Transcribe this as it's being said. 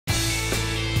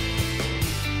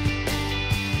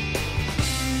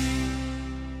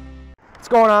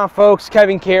going on, folks?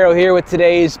 Kevin Carroll here with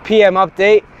today's PM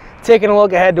update, taking a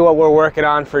look ahead to what we're working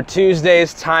on for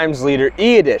Tuesday's Times Leader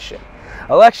e-edition.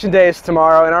 Election day is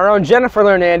tomorrow, and our own Jennifer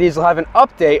Lernandez will have an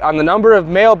update on the number of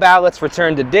mail ballots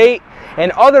returned to date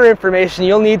and other information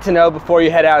you'll need to know before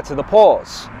you head out to the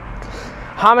polls.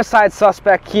 Homicide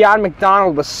suspect Keon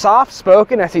McDonald was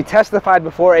soft-spoken as he testified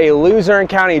before a Luzerne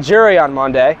County jury on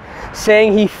Monday,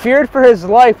 saying he feared for his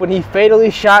life when he fatally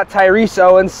shot Tyrese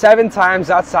Owens 7 times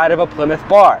outside of a Plymouth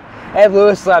bar. Ed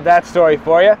Lewis will have that story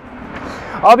for you.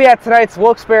 I'll be at tonight's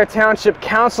Wilkes-Barre Township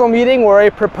Council meeting where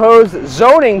a proposed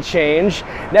zoning change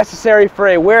necessary for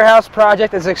a warehouse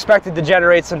project is expected to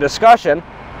generate some discussion.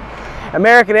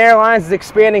 American Airlines is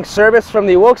expanding service from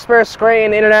the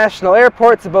Wilkes-Barre-Scranton International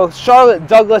Airport to both Charlotte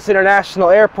Douglas International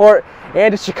Airport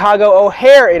and to Chicago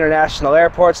O'Hare International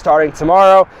Airport starting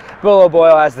tomorrow. Bill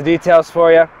O'Boyle has the details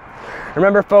for you.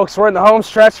 Remember, folks, we're in the home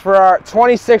stretch for our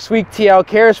 26-week TL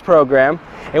Cares program,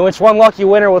 in which one lucky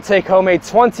winner will take home a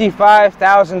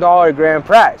 $25,000 grand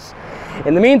prize.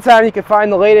 In the meantime, you can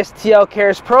find the latest TL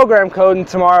Cares program code in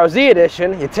tomorrow's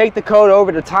e-edition. You take the code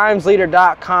over to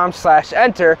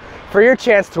timesleader.com/enter for your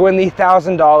chance to win the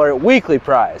 $1,000 weekly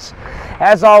prize.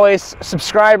 As always,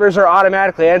 subscribers are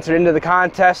automatically entered into the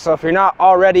contest, so if you're not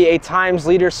already a Times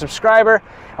Leader subscriber,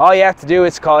 all you have to do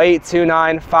is call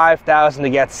 829-5000 to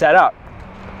get set up.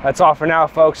 That's all for now,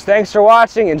 folks. Thanks for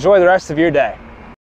watching. Enjoy the rest of your day.